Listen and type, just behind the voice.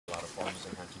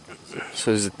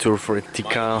So this is a tour for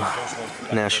Tikal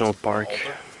National Park.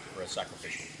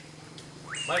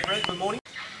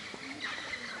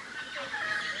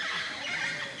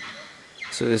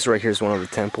 So this right here is one of the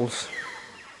temples.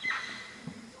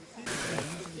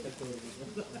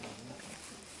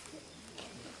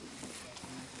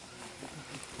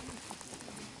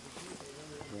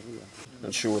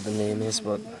 Not sure what the name is,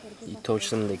 but you touch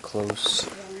them, they close.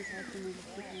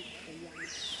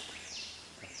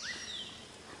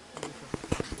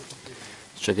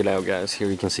 Check it out, guys. Here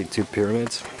you can see two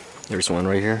pyramids. There's one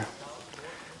right here,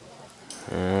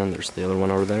 and there's the other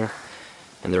one over there,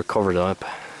 and they're covered up.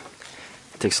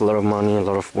 It takes a lot of money, a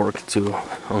lot of work to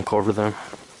uncover them.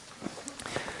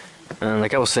 And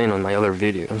like I was saying on my other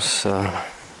videos,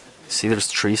 see there's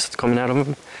trees coming out of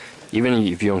them. Even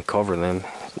if you uncover them,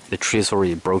 the tree is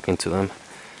already broke into them,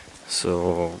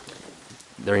 so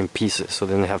they're in pieces. So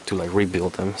then they have to like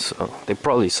rebuild them. So they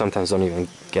probably sometimes don't even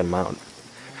get them out.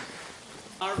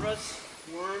 Larvas,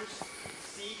 worms,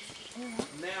 seeds.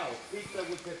 Now, pizza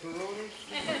with pepperoni.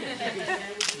 Chicken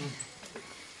sandwiches.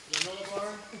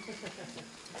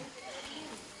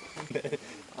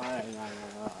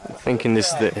 Thinking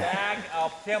this is the bag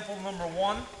of temple number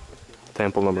one.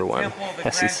 Temple number one, Temple of the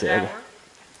as he Grand said. Tower,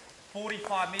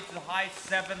 45 meters high,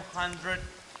 700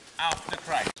 after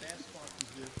Christ.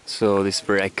 So this is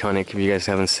very iconic. If you guys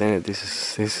haven't seen it,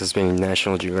 this has been in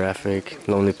National Geographic,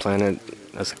 Lonely Planet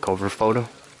as a cover photo.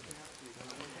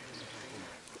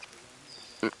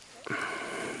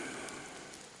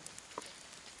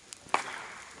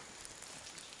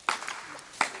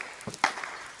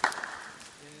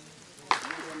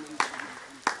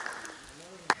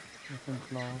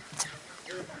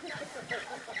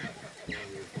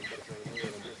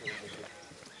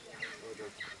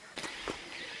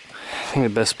 I think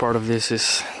the best part of this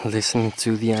is listening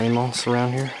to the animals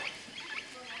around here.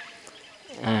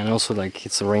 And also, like,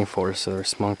 it's a rainforest, so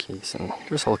there's monkeys and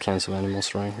there's all kinds of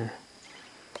animals around here.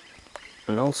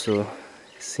 And also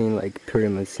seeing like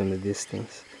pyramids in the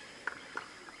distance.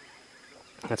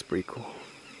 That's pretty cool.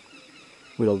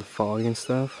 With all the fog and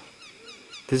stuff.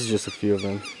 This is just a few of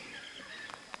them.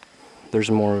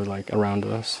 There's more like around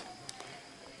us.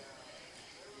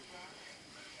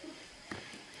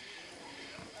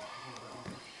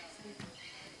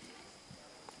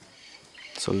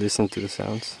 So listen to the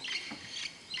sounds.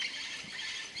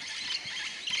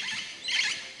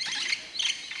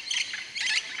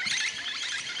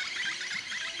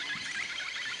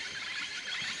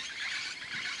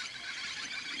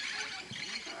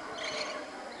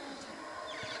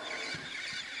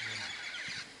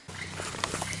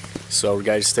 So our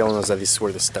guys telling us that this is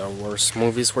where the Star Wars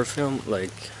movies were filmed,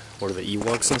 like where the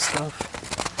Ewoks and stuff.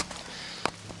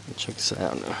 Check this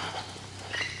out now.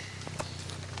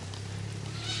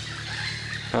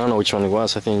 I don't know which one it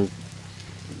was. I think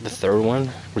the third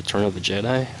one, Return of the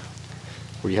Jedi,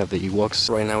 where you have the Ewoks.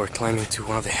 Right now we're climbing to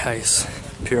one of the highest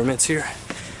pyramids here.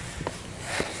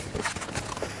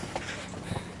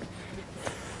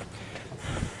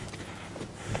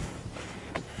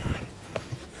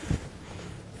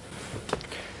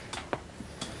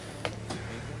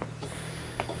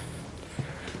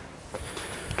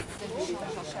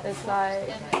 It's like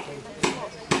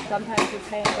sometimes you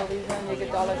pay the reason you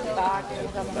get dollars back, and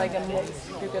sometimes like a mix,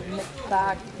 you get mixed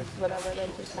back, whatever they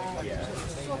just have. It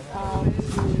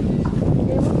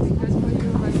would be good for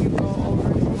you when you go over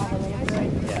and have a little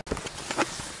break.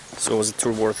 So was the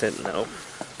tour worth it? No,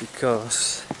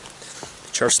 because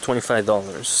they charge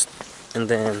 $25, and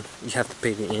then you have to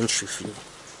pay the entry fee,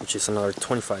 which is another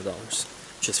 $25,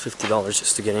 which is $50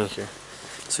 just to get in here.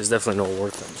 So it's definitely not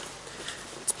worth it.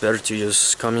 It's better to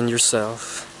just come in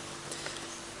yourself,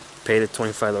 pay the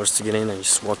 $25 to get in, and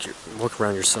just walk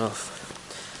around yourself.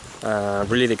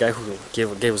 Really, the guy who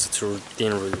gave us the tour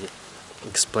didn't really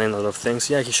explain a lot of things.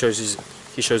 Yeah, he shows you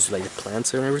like the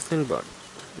plants and everything, but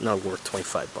not worth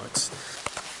 $25.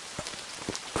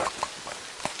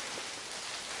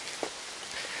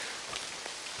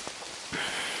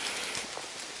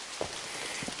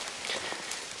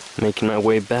 Making my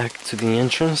way back to the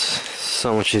entrance.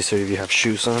 So much easier if you have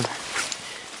shoes on.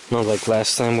 Not like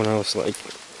last time when I was like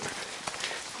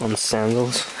on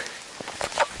sandals.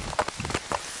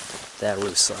 That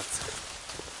really sucked.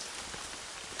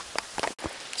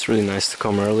 It's really nice to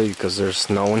come early because there's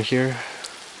no one here.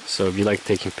 So if you like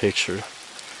taking pictures,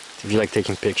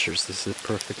 this is the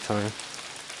perfect time.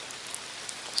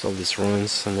 There's all these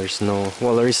ruins and there's no,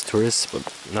 well, there is tourists, but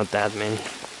not that many.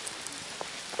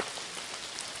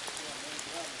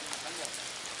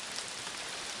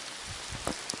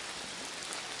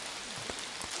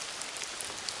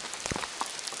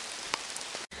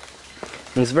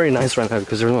 it's very nice right now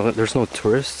because there's no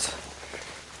tourists.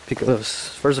 Because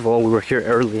first of all, we were here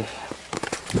early.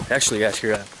 I actually got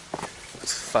here at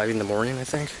 5 in the morning, I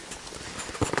think.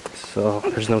 So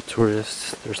there's no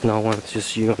tourists, there's no one, it's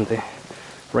just you and the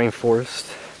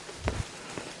rainforest.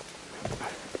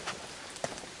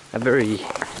 A very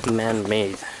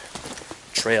man-made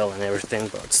trail and everything,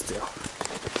 but still,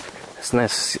 as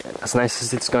nice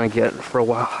as it's gonna get for a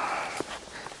while.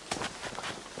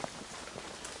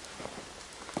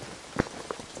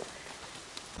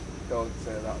 Don't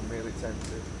say that, I'm really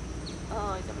tempted. Oh,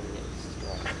 I don't want to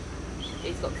eat.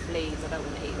 It's got fleas, I don't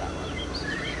want to eat that one.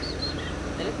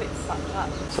 They look a bit sucked up.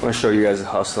 So I'm gonna show you guys the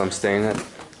hostel I'm staying at.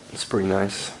 It's pretty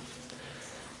nice.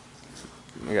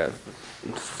 I got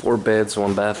 4 beds,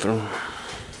 1 bathroom.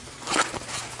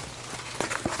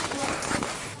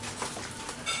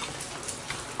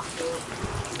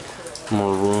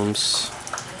 More rooms.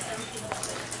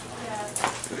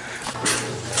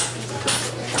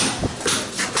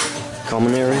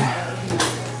 Common area.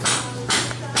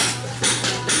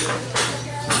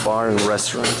 Bar and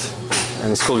restaurant.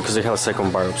 And it's cool because they have a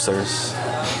second bar upstairs.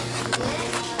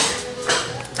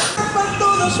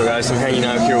 So guys, I'm hanging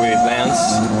out here with Lance.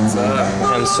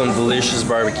 Having some delicious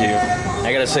barbecue.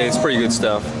 I gotta say, it's pretty good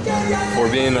stuff. For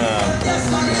being,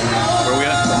 where we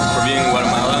at? For being in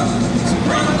Guatemala, it's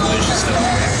pretty delicious stuff.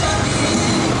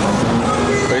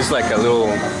 But it's like a little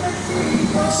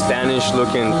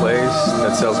Spanish-looking place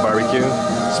that sells barbecue.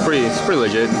 It's pretty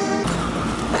legit.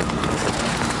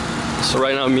 So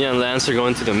right now, me and Lance are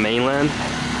going to the mainland.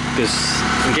 Because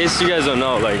in case you guys don't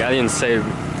know, like I didn't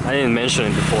mention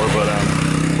it before, but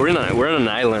we're on an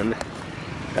island.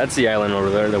 That's the island over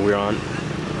there that we're on.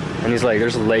 And he's like,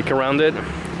 there's a lake around it.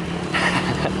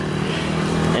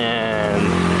 And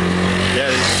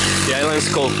yeah, the island's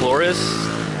called Flores,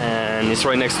 and it's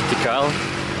right next to Tikal.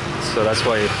 So that's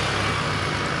why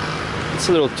it's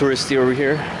a little touristy over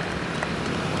here.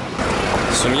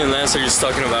 So me and Lance are just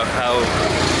talking about how the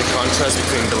contrast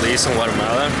between Belize and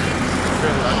Guatemala.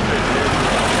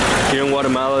 Here in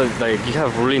Guatemala, like, you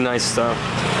have really nice stuff.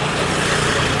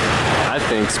 I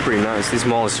think it's pretty nice. This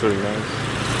mall is really nice.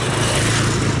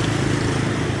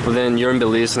 But then you're in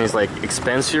Belize and it's like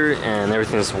expensive and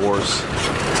everything's worse.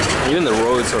 Even the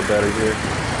roads are better here.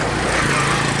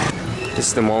 This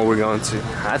is the mall we're going to.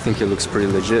 I think it looks pretty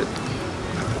legit.